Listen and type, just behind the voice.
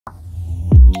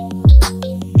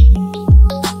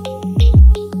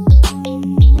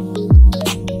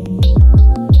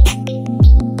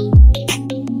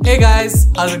Hey guys,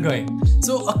 how's it going?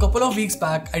 So a couple of weeks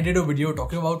back, I did a video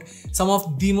talking about some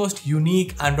of the most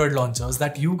unique Android launchers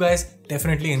that you guys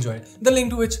definitely enjoyed. The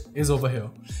link to which is over here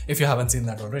if you haven't seen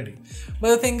that already. But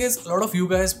the thing is, a lot of you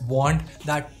guys want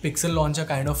that pixel launcher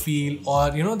kind of feel,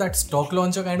 or that stock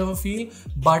launcher kind of a feel,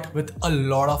 but with a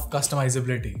lot of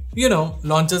customizability.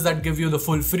 Launchers that give you the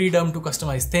full freedom to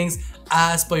customize things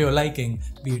as per your liking,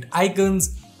 be it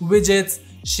icons, widgets,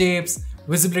 shapes,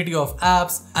 visibility of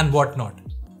apps and whatnot.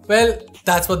 Well,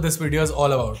 that's what this video is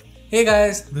all about. Hey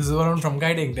guys, this is Varun from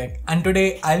Guiding Tech, and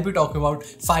today I'll be talking about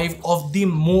 5 of the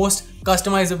most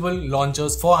customizable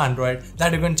launchers for Android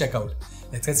that you can check out.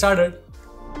 Let's get started.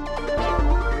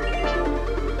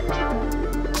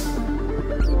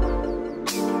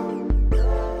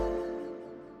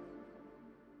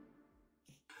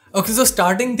 Okay, so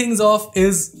starting things off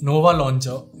is Nova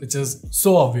Launcher, which is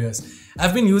so obvious.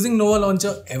 I've been using Nova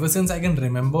Launcher ever since I can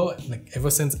remember,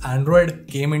 ever since Android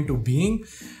came into being,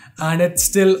 and it's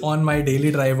still on my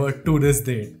daily driver to this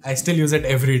day. I still use it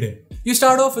every day. You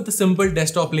start off with a simple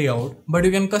desktop layout, but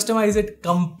you can customize it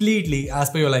completely as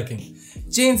per your liking.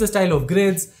 Change the style of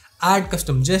grids, add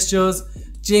custom gestures,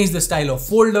 change the style of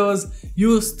folders,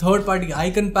 use third-party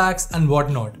icon packs and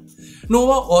whatnot.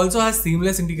 Nova also has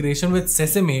seamless integration with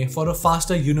Sesame for a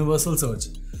faster universal search.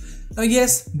 Now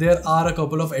yes, there are a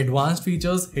couple of advanced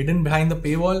features hidden behind the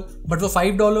paywall, but for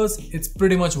 $5, it's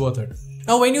pretty much worth it.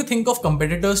 Now when you think of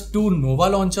competitors to Nova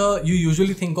Launcher, you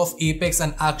usually think of Apex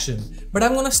and Action, but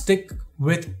I'm gonna stick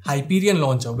with Hyperion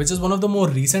Launcher, which is one of the more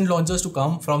recent launchers to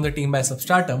come from the team by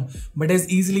Substratum, but is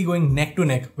easily going neck to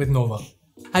neck with Nova.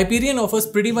 Hyperion offers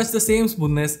pretty much the same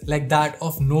smoothness like that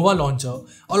of Nova Launcher,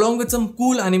 along with some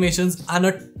cool animations and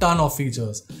a ton of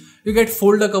features. You get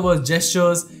folder cover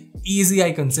gestures, easy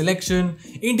icon selection,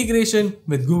 integration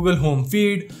with Google Home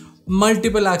Feed,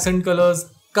 multiple accent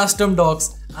colors, custom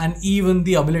docks, and even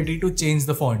the ability to change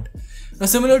the font. Now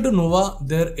similar to Nova,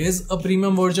 there is a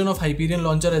premium version of Hyperion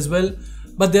Launcher as well,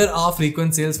 but there are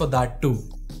frequent sales for that too.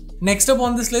 Next up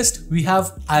on this list, we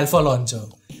have Alpha Launcher.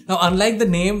 Now unlike the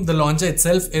name, the launcher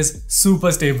itself is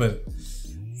super stable.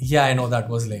 Yeah, I know that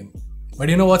was lame. But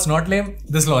you know what's not lame?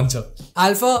 This launcher.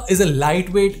 Alpha is a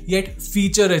lightweight yet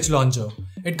feature-rich launcher.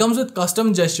 It comes with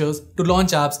custom gestures to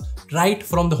launch apps right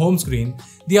from the home screen,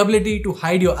 the ability to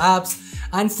hide your apps,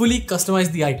 and fully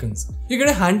customize the icons. You get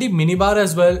a handy minibar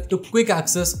as well to quick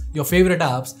access your favorite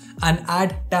apps and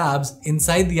add tabs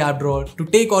inside the app drawer to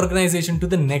take organization to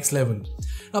the next level.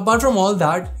 Apart from all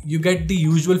that, you get the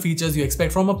usual features you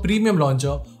expect from a premium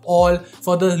launcher, all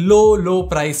for the low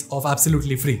price of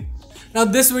absolutely free. Now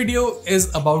this video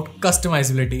is about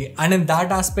customizability, and in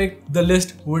that aspect, the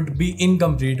list would be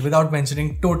incomplete without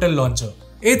mentioning Total Launcher.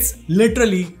 It's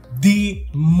literally the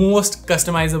most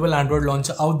customizable Android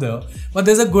launcher out there, but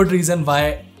there's a good reason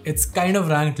why it's kind of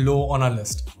ranked low on our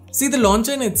list. See, the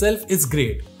launcher in itself is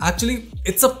great. Actually,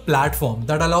 it's a platform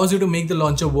that allows you to make the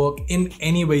launcher work in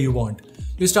any way you want.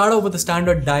 You start off with a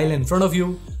standard dial in front of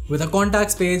you, with a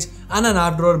contacts page and an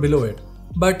app drawer below it.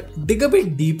 But dig a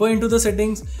bit deeper into the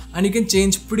settings and you can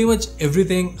change pretty much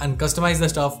everything and customize the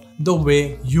stuff the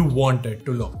way you want it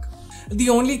to look. The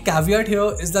only caveat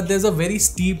here is that there's a very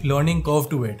steep learning curve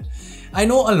to it. I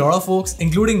know a lot of folks,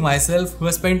 including myself, who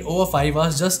have spent over 5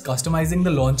 hours just customizing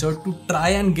the launcher to try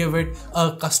and give it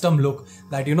a custom look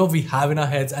that we have in our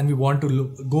heads and we want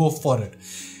to go for it.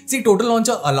 See, Total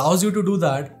Launcher allows you to do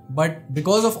that, but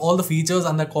because of all the features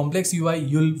and the complex UI,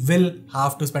 you will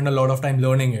have to spend a lot of time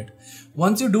learning it.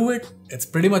 Once you do it, it's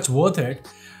pretty much worth it,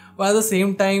 but at the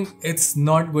same time, it's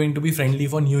not going to be friendly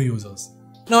for new users.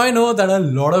 Now I know that a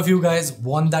lot of you guys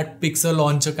want that pixel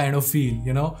launcher kind of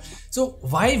feel, So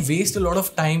why waste a lot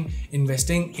of time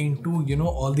investing into,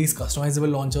 all these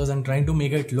customizable launchers and trying to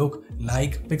make it look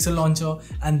like pixel launcher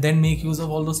and then make use of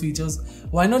all those features?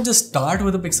 Why not just start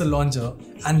with a pixel launcher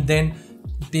and then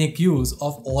take use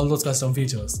of all those custom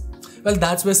features? Well,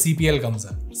 that's where CPL comes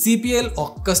in. CPL,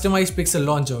 or Customized Pixel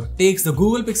Launcher, takes the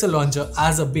Google Pixel Launcher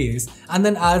as a base and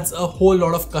then adds a whole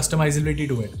lot of customizability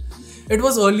to it. It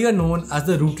was earlier known as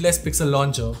the Rootless Pixel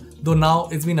Launcher, though now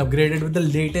it's been upgraded with the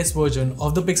latest version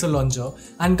of the Pixel Launcher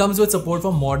and comes with support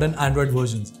for modern Android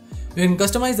versions. You can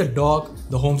customize the dock,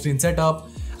 the home screen setup,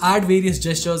 add various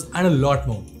gestures and a lot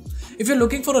more. If you're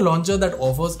looking for a launcher that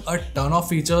offers a ton of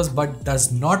features but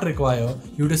does not require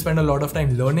you to spend a lot of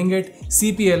time learning it,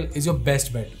 CPL is your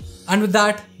best bet. And with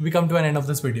that, we come to an end of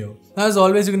this video. Now, as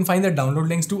always, you can find the download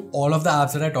links to all of the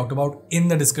apps that I talked about in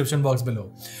the description box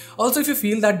below. Also, if you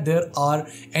feel that there are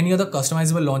any other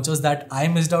customizable launchers that I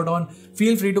missed out on,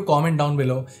 feel free to comment down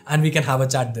below and we can have a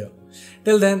chat there.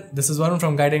 Till then, this is Varun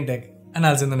from Guiding Tech, and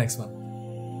I'll see you in the next one.